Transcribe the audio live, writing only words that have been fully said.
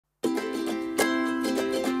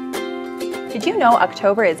Did you know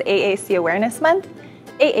October is AAC Awareness Month?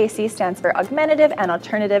 AAC stands for Augmentative and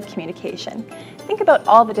Alternative Communication. Think about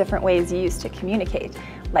all the different ways you use to communicate,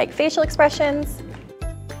 like facial expressions,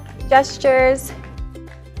 gestures,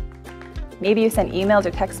 maybe you send emails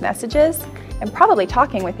or text messages, and probably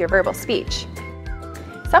talking with your verbal speech.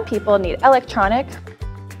 Some people need electronic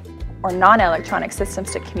or non-electronic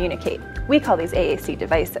systems to communicate. We call these AAC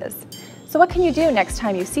devices. So what can you do next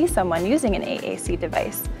time you see someone using an AAC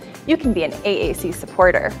device? You can be an AAC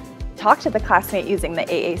supporter. Talk to the classmate using the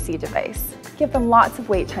AAC device. Give them lots of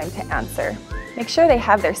wait time to answer. Make sure they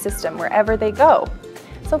have their system wherever they go.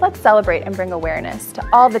 So let's celebrate and bring awareness to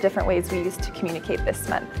all the different ways we use to communicate this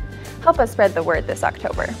month. Help us spread the word this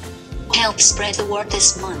October. Help spread the word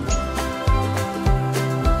this month.